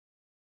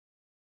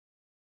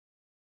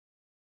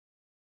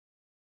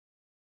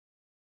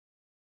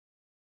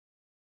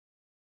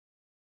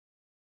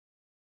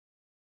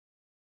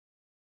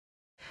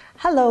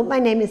Hello, my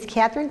name is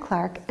Kathryn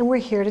Clarke, and we're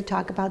here to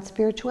talk about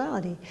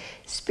spirituality.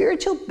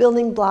 Spiritual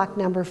building block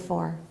number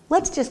 4.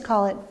 Let's just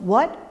call it,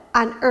 what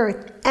on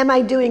earth am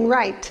I doing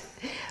right?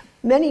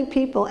 Many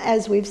people,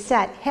 as we've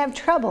said, have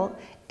trouble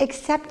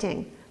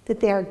accepting that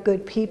they are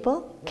good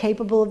people,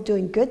 capable of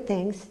doing good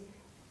things,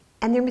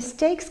 and their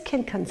mistakes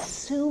can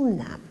consume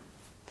them.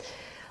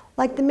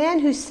 Like the man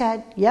who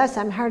said, yes,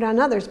 I'm hard on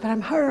others, but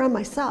I'm harder on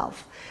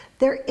myself.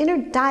 Their inner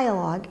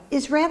dialogue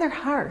is rather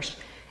harsh,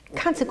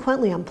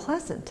 consequently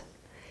unpleasant.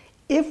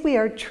 If we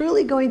are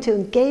truly going to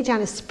engage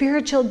on a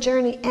spiritual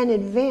journey and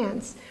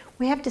advance,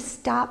 we have to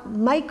stop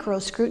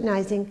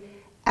micro-scrutinizing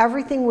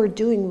everything we're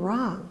doing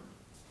wrong.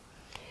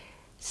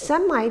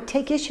 Some might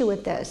take issue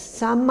with this.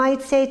 Some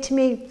might say to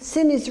me,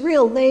 sin is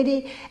real,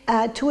 lady,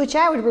 to which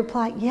I would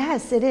reply,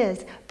 yes, it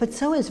is, but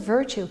so is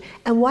virtue.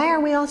 And why are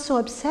we all so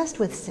obsessed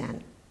with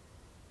sin?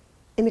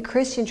 In the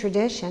Christian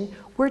tradition,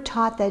 we're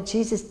taught that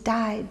Jesus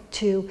died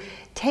to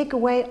take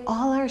away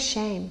all our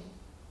shame.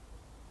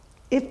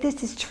 If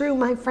this is true,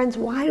 my friends,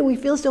 why do we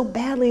feel so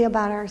badly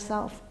about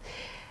ourselves?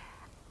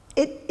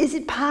 Is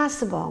it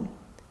possible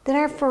that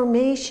our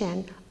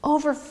formation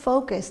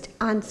over-focused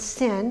on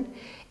sin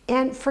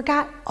and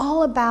forgot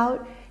all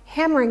about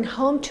hammering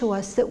home to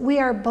us that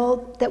we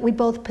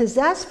both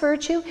possess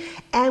virtue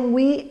and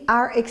we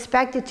are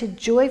expected to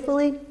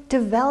joyfully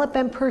develop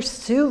and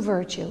pursue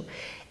virtue?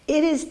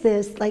 It is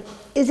this,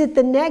 is it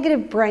the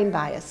negative brain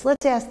bias?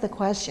 Let's ask the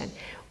question.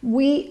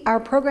 We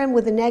are programmed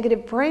with a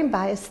negative brain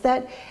bias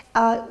that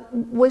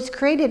was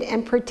created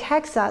and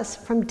protects us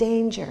from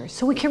danger.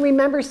 So we can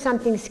remember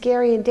something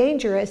scary and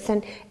dangerous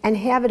and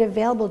have it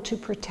available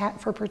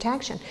for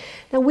protection.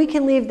 Now we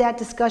can leave that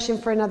discussion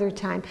for another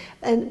time,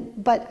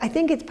 but I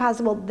think it's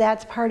possible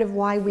that's part of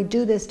why we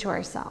do this to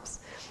ourselves.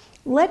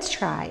 Let's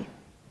try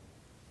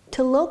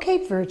to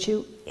locate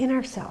virtue in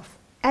ourselves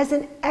as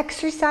an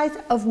exercise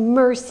of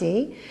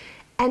mercy,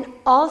 and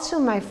also,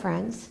 my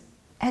friends,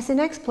 as an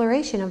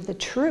exploration of the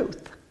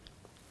truth.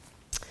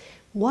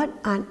 What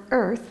on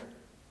earth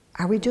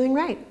are we doing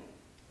right?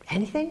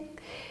 Anything?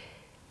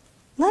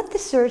 Let the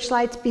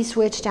searchlights be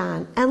switched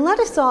on, and let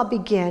us all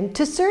begin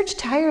to search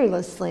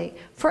tirelessly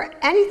for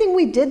anything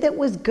we did that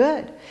was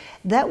good,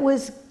 that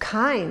was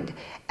kind,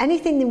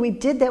 anything that we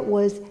did that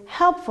was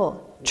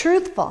helpful,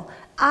 truthful,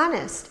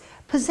 honest,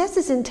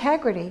 possesses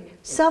integrity,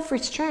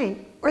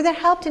 self-restraint, or that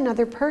helped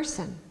another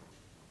person.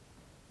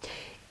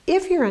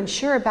 If you're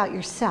unsure about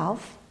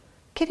yourself,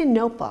 get a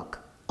notebook,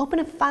 open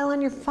a file on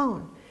your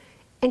phone,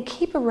 and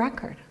keep a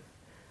record.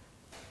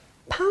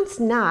 Pounce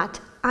not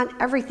on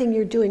everything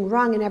you're doing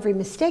wrong and every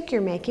mistake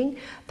you're making.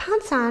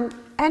 Pounce on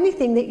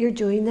anything that you're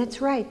doing that's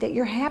right, that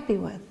you're happy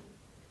with.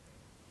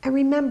 And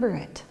remember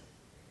it.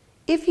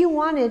 If you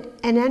wanted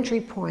an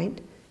entry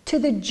point to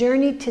the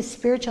journey to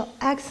spiritual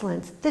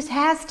excellence, this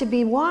has to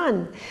be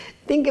one.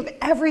 Think of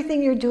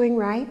everything you're doing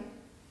right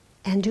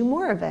and do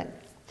more of it.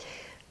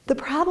 The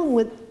problem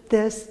with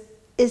this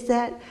is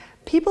that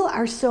people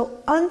are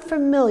so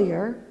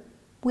unfamiliar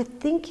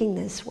with thinking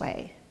this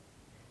way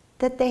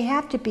that they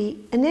have to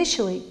be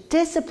initially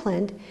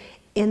disciplined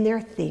in their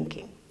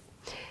thinking.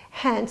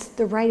 Hence,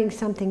 the writing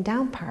something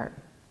down part.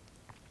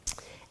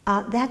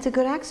 That's a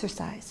good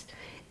exercise.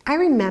 I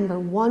remember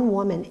one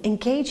woman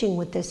engaging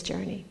with this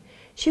journey.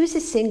 She was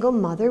a single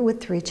mother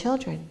with 3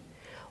 children.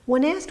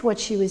 When asked what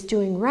she was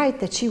doing right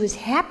that she was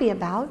happy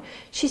about,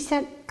 she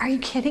said, "Are you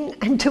kidding?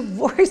 I'm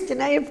divorced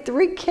and I have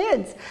 3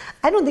 kids.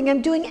 I don't think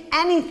I'm doing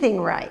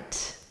anything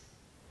right."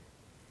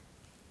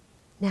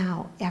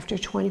 Now, after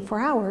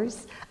 24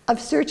 hours of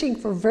searching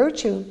for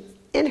virtue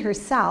in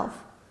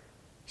herself,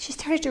 she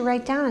started to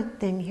write down a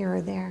thing here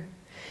or there.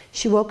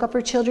 She woke up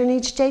her children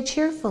each day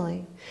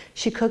cheerfully.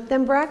 She cooked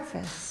them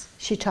breakfast.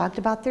 She talked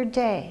about their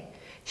day.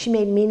 She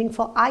made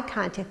meaningful eye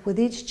contact with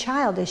each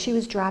child as she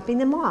was dropping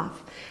them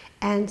off,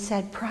 and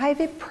said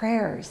private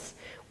prayers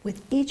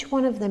with each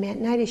one of them at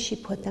night as she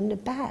put them to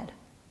bed.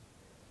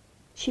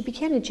 She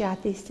began to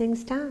jot these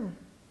things down.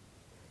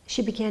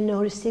 She began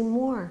noticing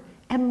more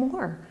and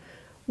more,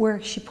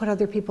 where she put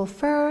other people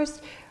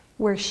first,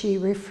 where she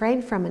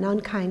refrained from an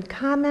unkind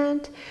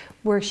comment,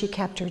 where she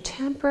kept her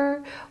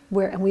temper,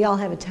 and we all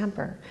have a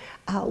temper,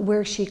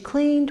 where she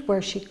cleaned,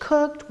 where she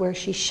cooked, where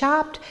she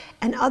shopped,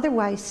 and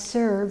otherwise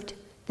served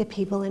the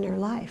people in her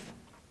life.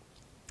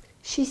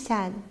 She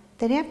said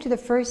that after the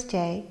first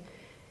day,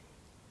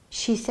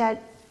 she said,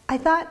 "I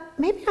thought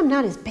maybe I'm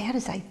not as bad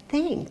as I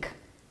think."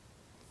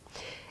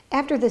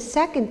 After the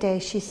second day,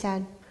 she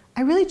said,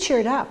 "I really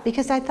cheered up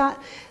because I thought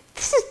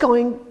this is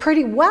going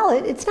pretty well.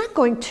 It's not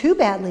going too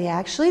badly,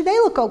 actually. They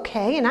look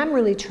okay, and I'm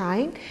really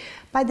trying."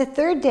 By the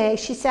third day,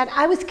 she said,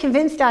 "I was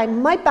convinced I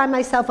might buy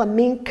myself a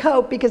mink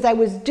coat because I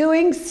was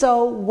doing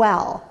so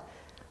well."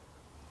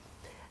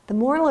 The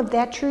moral of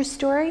that true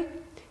story?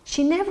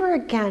 She never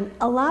again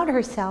allowed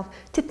herself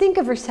to think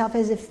of herself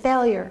as a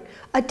failure,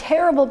 a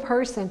terrible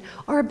person,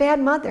 or a bad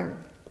mother.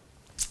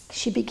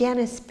 She began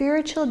a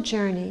spiritual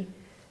journey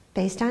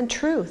based on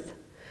truth,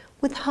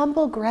 with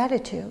humble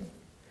gratitude.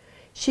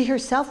 She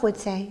herself would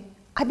say,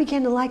 "I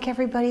began to like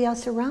everybody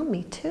else around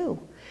me too."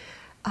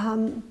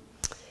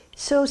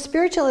 So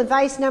spiritual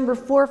advice number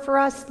 4 for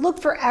us, look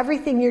for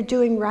everything you're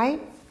doing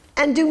right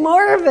and do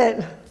more of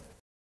it.